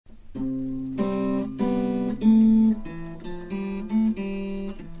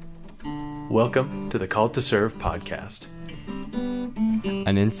Welcome to the Called to Serve podcast.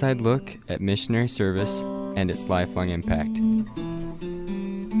 An inside look at missionary service and its lifelong impact.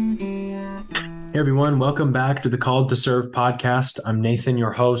 Hey everyone, welcome back to the Called to Serve podcast. I'm Nathan,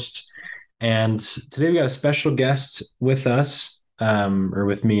 your host, and today we got a special guest with us, or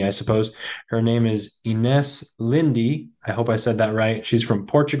with me, I suppose. Her name is Ines Lindy. I hope I said that right. She's from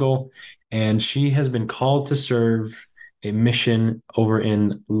Portugal, and she has been called to serve a mission over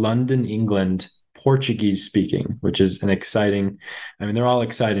in London, England, Portuguese speaking, which is an exciting, they're all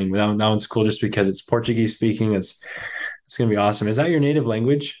exciting, but that one's cool just because it's Portuguese speaking. It's going to be awesome. Is that your native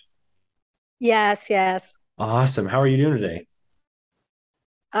language? Yes. Awesome. How are you doing today?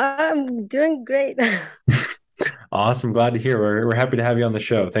 I'm doing great. Awesome. Glad to hear. We're happy to have you on the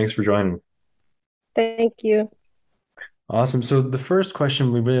show. Thanks for joining. Thank you. Awesome. So the first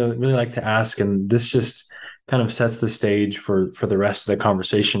question we really like to ask, and this just kind of sets the stage for the rest of the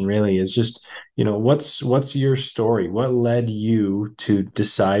conversation, really, is just, what's your story? What led you to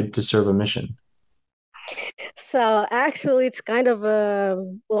decide to serve a mission? So actually, it's kind of a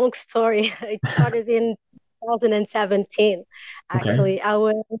long story. It started in 2017. Actually,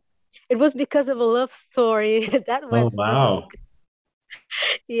 Okay. it was because of a love story that went Wow. wrong.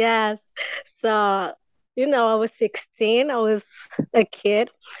 Yes. So, I was 16. I was a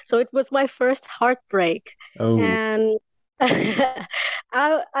kid. So it was my first heartbreak. Oh. And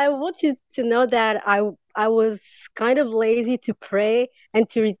I want you to know that I was kind of lazy to pray and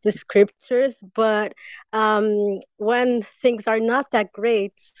to read the scriptures, but when things are not that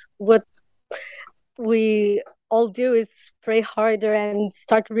great, what we all do is pray harder and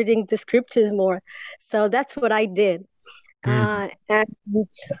start reading the scriptures more. So that's what I did. And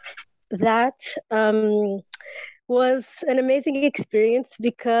that was an amazing experience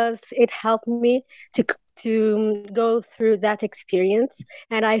because it helped me to go through that experience,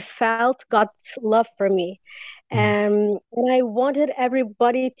 and I felt God's love for me, and I wanted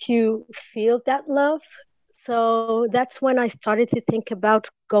everybody to feel that love. So that's when I started to think about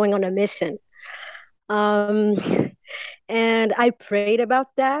going on a mission, and I prayed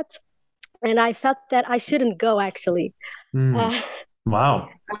about that, and I felt that I shouldn't go actually. Wow.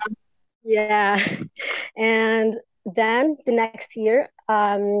 Yeah. And then the next year,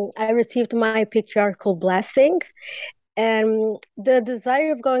 I received my patriarchal blessing, and the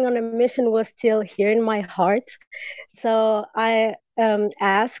desire of going on a mission was still here in my heart. So I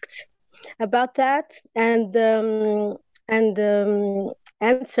asked about that, and the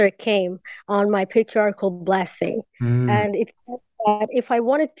answer came on my patriarchal blessing. And it said that if I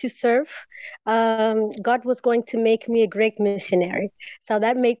wanted to serve, God was going to make me a great missionary. So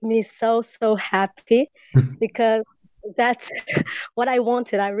that made me so happy because that's what I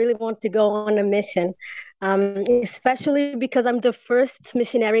wanted. I really want to go on a mission, especially because I'm the first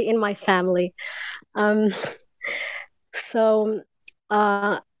missionary in my family. So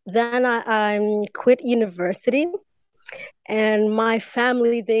then I quit university, and my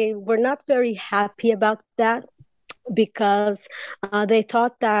family, they were not very happy about that because they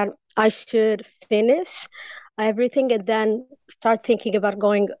thought that I should finish everything and then start thinking about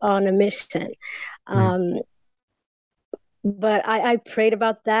going on a mission. But I prayed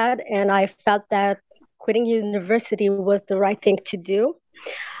about that, and I felt that quitting university was the right thing to do.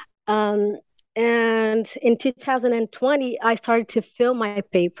 And in 2020, I started to fill my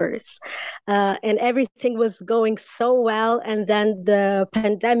papers, and everything was going so well. And then the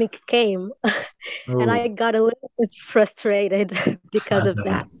pandemic came, and I got a little bit frustrated because of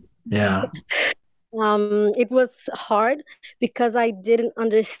that. Yeah. It was hard because I didn't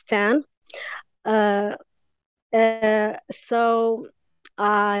understand. So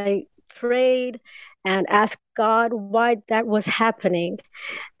I prayed and asked God why that was happening.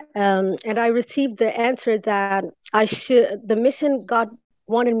 And I received the answer that the mission God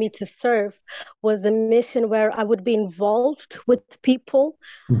wanted me to serve was a mission where I would be involved with people,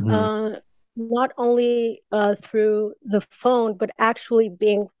 not only through the phone, but actually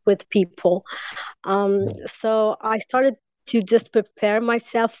being with people. So I started to just prepare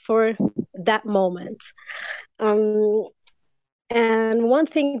myself for that moment. And one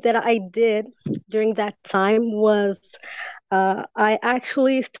thing that I did during that time was I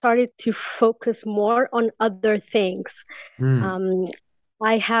actually started to focus more on other things.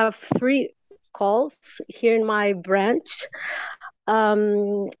 I have 3 calls here in my branch,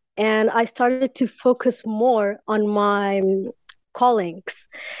 and I started to focus more on my callings.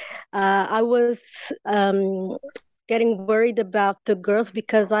 I was getting worried about the girls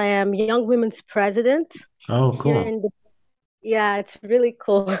because I am Young Women's President. Oh, cool. Yeah, it's really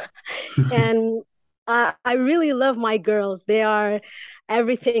cool. And I really love my girls. They are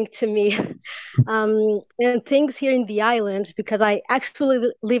everything to me. And things here in the island, because I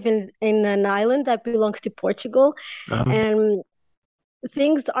actually live in an island that belongs to Portugal, Um, and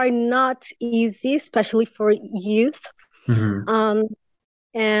things are not easy, especially for youth. mhm. Um,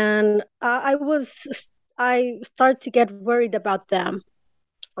 and I started to get worried about them.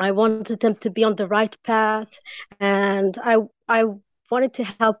 I wanted them to be on the right path, and I wanted to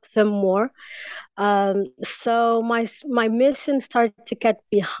help them more. So my mission started to get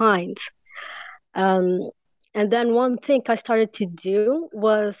behind. Um, and then one thing I started to do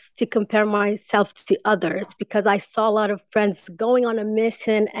was to compare myself to others, because I saw a lot of friends going on a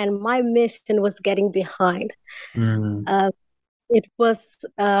mission and my mission was getting behind. Mm. Uh, it was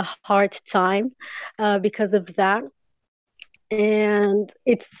a hard time because of that. And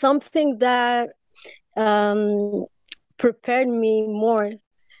it's something that um, prepared me more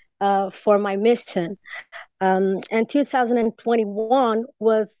for my mission. And 2021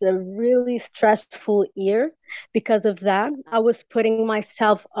 was a really stressful year because of that. I was putting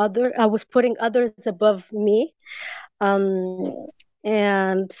others above me. Um,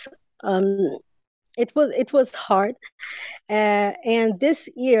 and um, it was hard. And this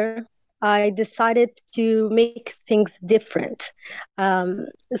year, I decided to make things different.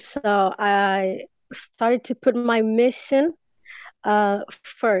 So I started to put my mission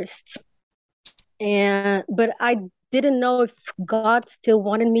first, and but I didn't know if God still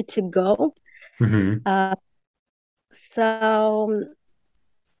wanted me to go. Mhm. Uh, so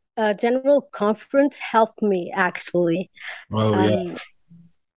a general conference helped me actually. Oh yeah. Um,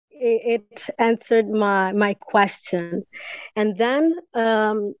 it answered my question, and then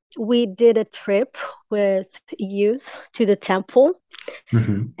we did a trip with youth to the temple,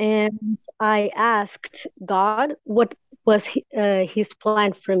 Mhm. and I asked God what was his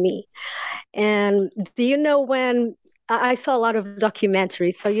plan for me. And do you know when I saw a lot of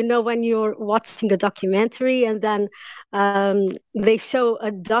documentaries? So, when you're watching a documentary and then they show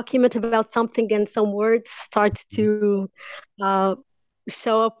a document about something and some words start to uh,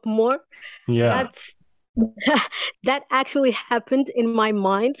 show up more? Yeah. That's that actually happened in my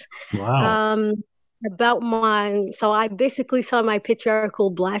mind. Wow. Um, so I basically saw my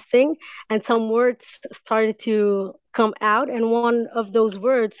patriarchal blessing, and some words started to come out, and one of those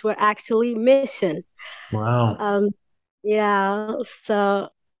words were actually mission. Wow. um yeah, so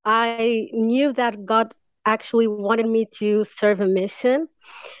I knew that God actually wanted me to serve a mission,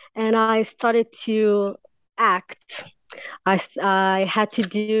 and I started to act. I had to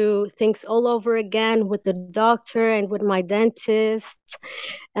do things all over again with the doctor and with my dentist.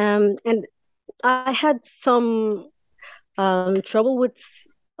 And I had some trouble with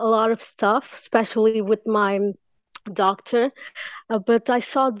a lot of stuff, especially with my doctor. But I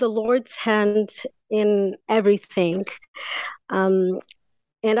saw the Lord's hand in everything. Um,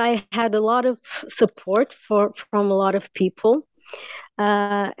 and I had a lot of support from a lot of people.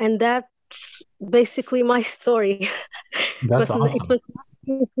 And that's basically my story. That's It awesome. was not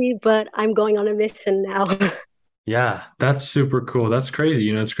easy, but I'm going on a mission now. Yeah, that's super cool. That's crazy.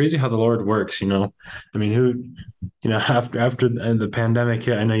 It's crazy how the Lord works, I mean, after the pandemic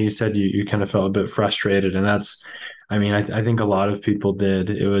hit, I know you said you kind of felt a bit frustrated, and I mean, I think a lot of people did.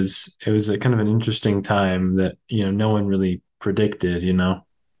 It was a kind of an interesting time that, no one really predicted.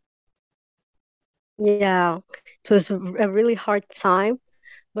 Yeah, it was a really hard time,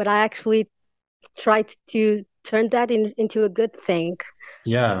 but I actually tried to turn that into a good thing.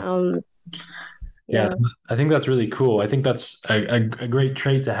 Yeah. Um, Yeah, yeah, I think that's really cool. I think that's a great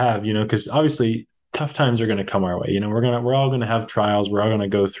trait to have, because obviously tough times are going to come our way. We're all going to have trials. We're all going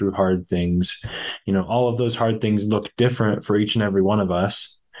to go through hard things. All of those hard things look different for each and every one of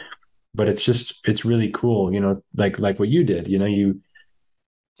us, but it's really cool, like what you did.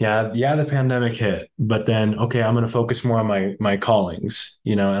 Yeah, the pandemic hit, but then okay, I'm going to focus more on my callings,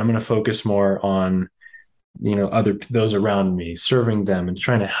 and I'm going to focus more on other those around me, serving them and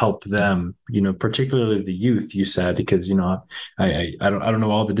trying to help them, particularly the youth, you said, because I don't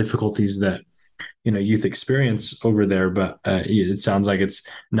know all the difficulties that youth experience over there, but it sounds like it's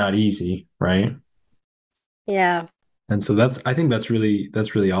not easy, right? yeah, And so I think that's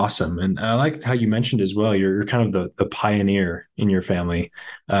really awesome. And I liked how you mentioned as well, you're kind of the pioneer in your family,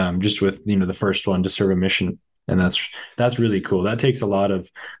 just with the first one to serve a mission. And that's really cool. That takes a lot of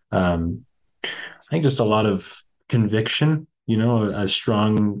I think just a lot of conviction, a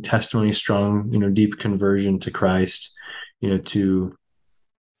strong testimony, strong, deep conversion to Christ, to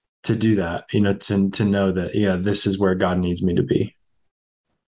do that, to know that, yeah, this is where God needs me to be.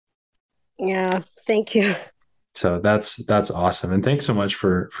 yeah. Thank you. So that's awesome. And thanks so much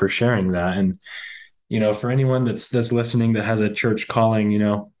for sharing that. And for anyone that's listening that has a church calling,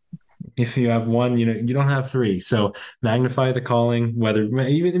 if you have one, you don't have three. So magnify the calling, whether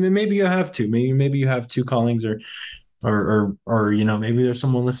even maybe you have two, maybe you have two callings, or maybe there's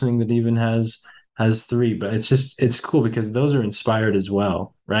someone listening that even has three. But it's cool because those are inspired as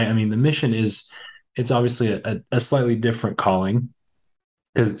well, right? I mean, the mission it's obviously a slightly different calling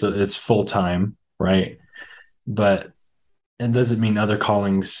because it's full time, right? But it doesn't mean other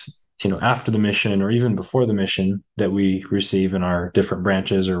callings, after the mission or even before the mission that we receive in our different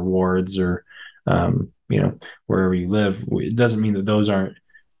branches or wards or, wherever you live. It doesn't mean that those aren't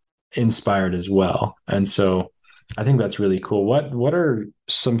inspired as well. And so I think that's really cool. What are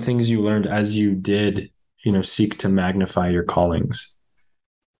some things you learned as you did, seek to magnify your callings?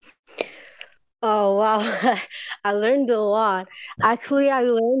 Oh, wow. I learned a lot. Actually, I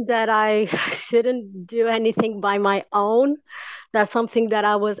learned that I shouldn't do anything by my own. That's something that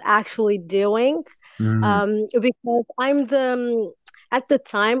I was actually doing. Mm, Because at the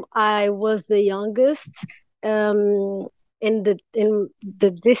time, I was the youngest um, in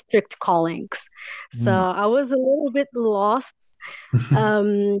the district callings. So mm. I was a little bit lost.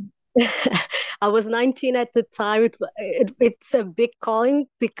 Um, I was 19 at the time. It's a big calling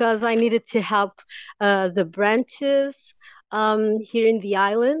because I needed to help the branches here in the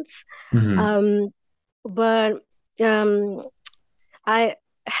islands. Mhm. Um, but um, I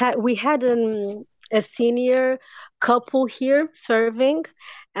we had a senior couple here serving,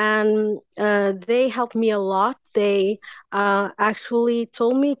 and they helped me a lot. They actually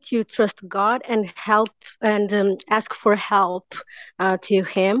told me to trust God and help and ask for help to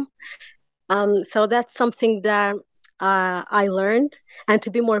Him. So that's something that I learned, and to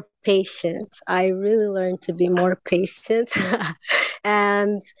be more patient. I really learned to be more patient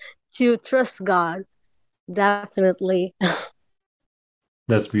and to trust God, definitely.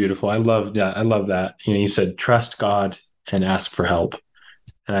 That's beautiful. I love that. I love that. You said trust God and ask for help.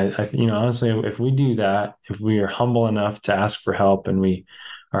 And honestly, if we do that, if we are humble enough to ask for help and we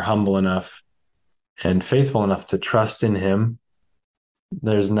are humble enough and faithful enough to trust in Him,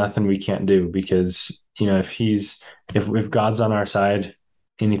 there's nothing we can't do because, if God's on our side,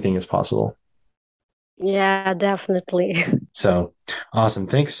 anything is possible. Yeah, definitely. So awesome.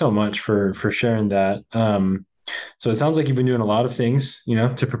 Thanks so much for sharing that. So it sounds like you've been doing a lot of things,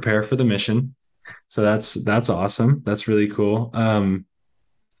 to prepare for the mission. So that's awesome. That's really cool.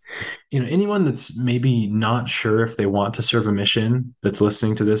 Anyone that's maybe not sure if they want to serve a mission that's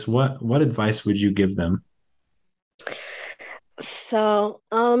listening to this, what advice would you give them? So,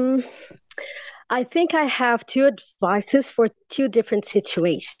 I think I have two advices for two different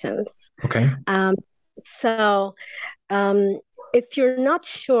situations. Okay. Um, so, um, if you're not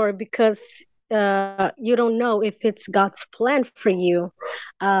sure because you don't know if it's God's plan for you,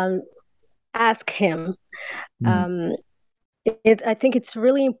 um, ask Him. Mm. Um, I think it's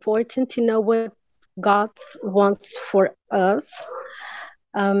really important to know what God wants for us,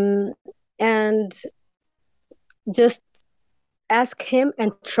 um, and just ask Him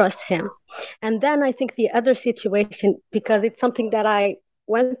and trust Him. And then I think the other situation, because it's something that I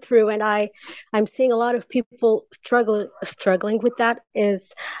went through and I'm seeing a lot of people struggling with that,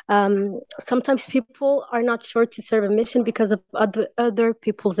 is sometimes people are not sure to serve a mission because of other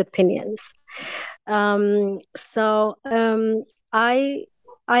people's opinions. So I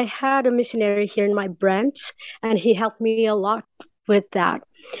had a missionary here in my branch, and he helped me a lot with that.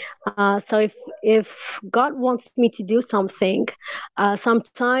 So if God wants me to do something,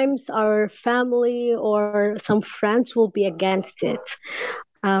 sometimes our family or some friends will be against it.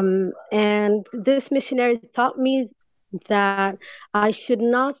 And this missionary taught me that I should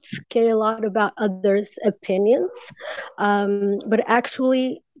not care a lot about others' opinions, but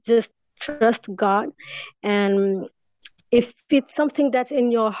actually just trust God. And if it's something that's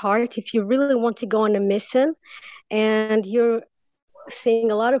in your heart, if you really want to go on a mission and you're seeing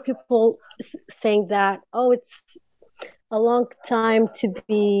a lot of people saying that, oh, it's a long time to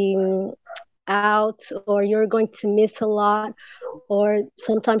be out, or you're going to miss a lot, or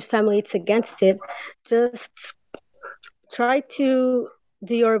sometimes family it's against it, just try to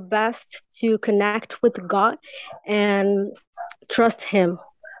do your best to connect with God and trust Him,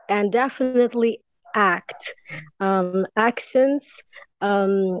 and definitely act. Actions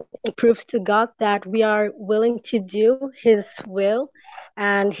proves to God that we are willing to do His will,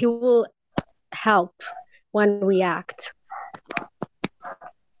 and He will help when we act.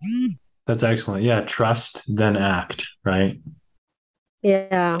 That's excellent. Yeah. Trust, then act, right?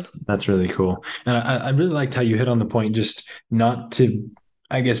 Yeah. That's really cool. And I really liked how you hit on the point, just not to,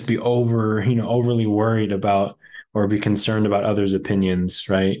 I guess, be overly worried about or be concerned about others' opinions,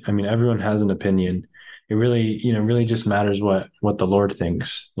 right? I mean, everyone has an opinion. it really, really just matters what the Lord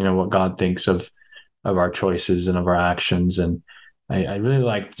thinks, what God thinks of our choices and of our actions. And I really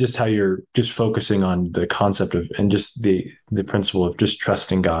like just how you're just focusing on the concept of, and just the principle of just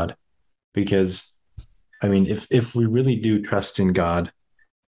trusting God. Because I mean, if we really do trust in God,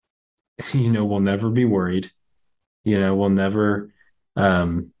 we'll never be worried. We'll never,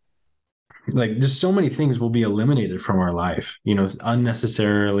 like, just so many things will be eliminated from our life.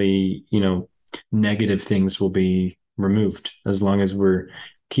 Unnecessarily, negative things will be removed as long as we're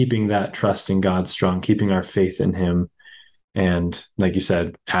keeping that trust in God strong, keeping our faith in Him, and, like you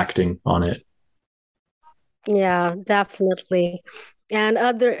said, acting on it. Yeah, definitely. And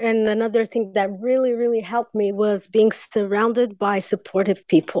another thing that really, really helped me was being surrounded by supportive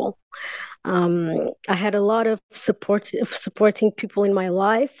people. I had a lot of supporting people in my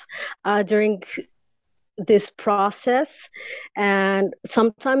life during this process, and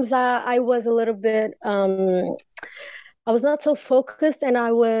sometimes I was a little bit I was not so focused, and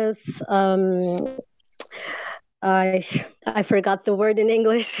I I forgot the word in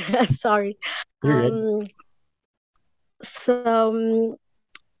English. Sorry. You're good. So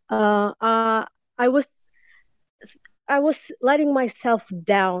uh, uh, I was I was letting myself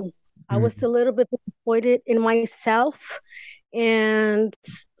down. I was a little bit disappointed in myself, and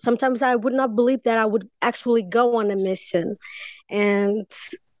sometimes I would not believe that I would actually go on a mission. And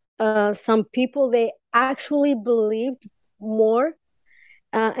some people, they actually believed more,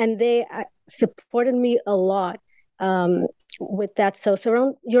 and they supported me a lot with that. So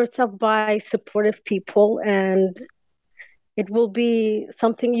surround yourself by supportive people, and it will be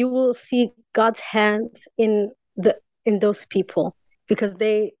something you will see God's hand in those people, because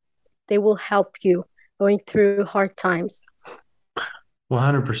they will help you going through hard times.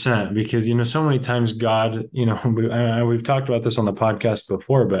 100%, because so many times God, we've talked about this on the podcast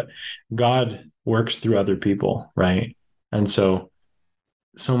before, but God works through other people, right? And so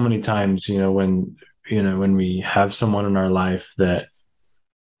many times, when we have someone in our life that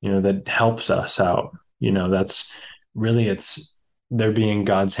that helps us out, that's really, they're being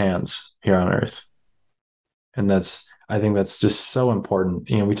God's hands here on earth. And I think that's just so important.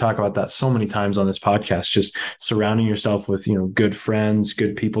 We talk about that so many times on this podcast, just surrounding yourself with, good friends,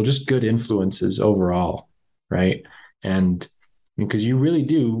 good people, just good influences overall. Right. And because you really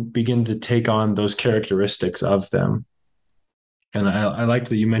do begin to take on those characteristics of them. And I liked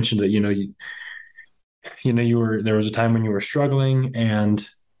that you mentioned that, there was a time when you were struggling, and,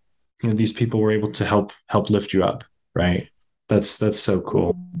 these people were able to help lift you up. Right. That's so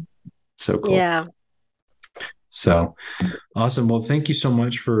cool. So cool. Yeah. So awesome. Well, thank you so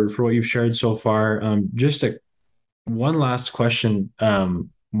much for what you've shared so far. Just one last question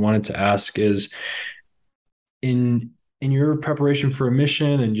wanted to ask is, in your preparation for a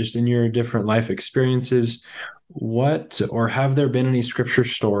mission and just in your different life experiences, have there been any scripture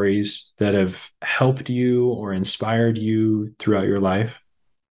stories that have helped you or inspired you throughout your life?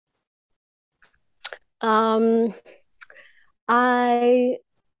 I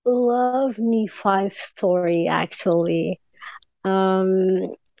love Nephi's story, actually.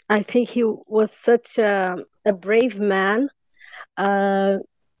 Um, I think he was such a brave man, uh,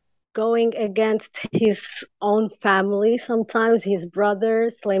 going against his own family, sometimes his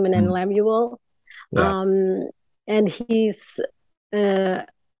brothers, Laman and Lemuel. Yeah. And he's uh,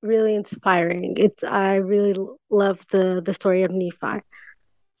 really inspiring. I really love the story of Nephi.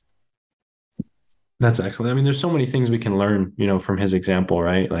 That's excellent. I mean, there's so many things we can learn, from his example,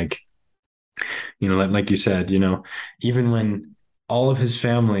 right? Like, like you said, even when all of his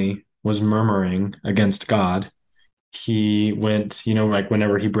family was murmuring against God, he went, like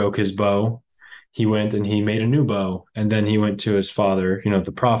whenever he broke his bow, he went and he made a new bow. And then he went to his father,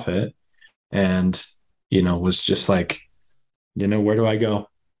 the prophet, and, was just like, where do I go?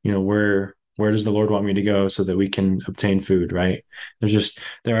 Where does the Lord want me to go so that we can obtain food, right?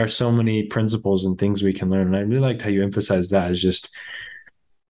 There are so many principles and things we can learn. And I really liked how you emphasize that, is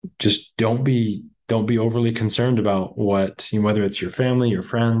just don't be overly concerned about what, whether it's your family, your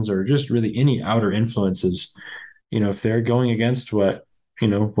friends, or just really any outer influences. If they're going against what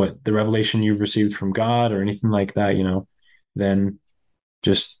the revelation you've received from God or anything like that, then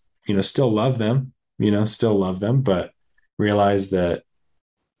just, still love them, but realize that,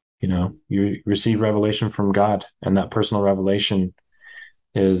 you receive revelation from God, and that personal revelation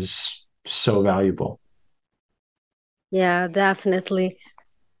is so valuable. Yeah, definitely.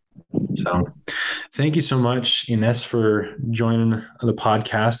 So thank you so much, Ines, for joining the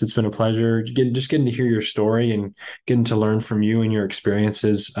podcast. It's been a pleasure getting to hear your story and getting to learn from you and your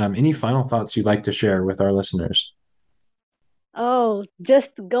experiences. Any final thoughts you'd like to share with our listeners? Oh,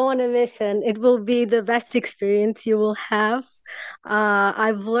 just go on a mission. It will be the best experience you will have.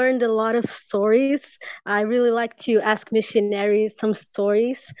 I've learned a lot of stories. I really like to ask missionaries some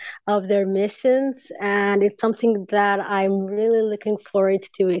stories of their missions, and it's something that I'm really looking forward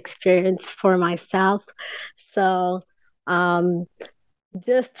to experience for myself. So, um,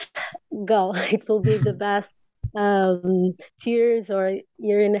 just go. It will be the best 2 years or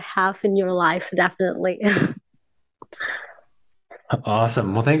year and a half in your life, definitely.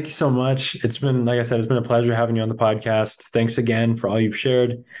 Awesome. Well, thank you so much. It's been, like I said, it's been a pleasure having you on the podcast. Thanks again for all you've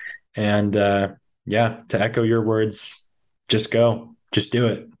shared. And yeah, to echo your words, just go, just do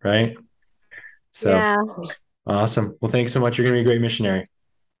it. Right. So Yeah, awesome. Well, thanks so much. You're going to be a great missionary.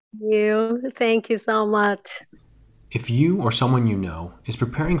 you. Thank you so much. If you or someone you know is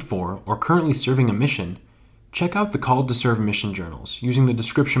preparing for or currently serving a mission, check out the Called to Serve mission journals using the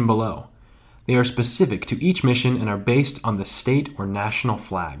description below. They are specific to each mission and are based on the state or national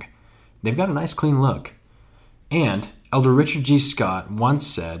flag. They've got a nice clean look. And Elder Richard G. Scott once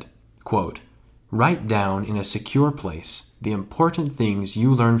said, quote, "Write down in a secure place the important things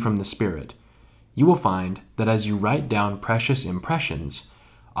you learn from the Spirit. You will find that as you write down precious impressions,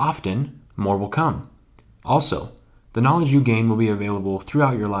 often more will come. Also, the knowledge you gain will be available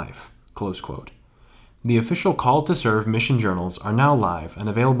throughout your life." Close quote. The official Call to Serve mission journals are now live and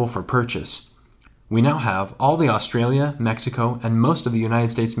available for purchase. We now have all the Australia, Mexico, and most of the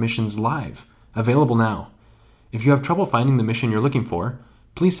United States missions live, available now. If you have trouble finding the mission you're looking for,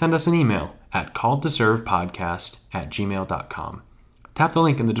 please send us an email at calledtoservepodcast@gmail.com. Tap the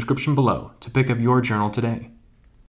link in the description below to pick up your journal today.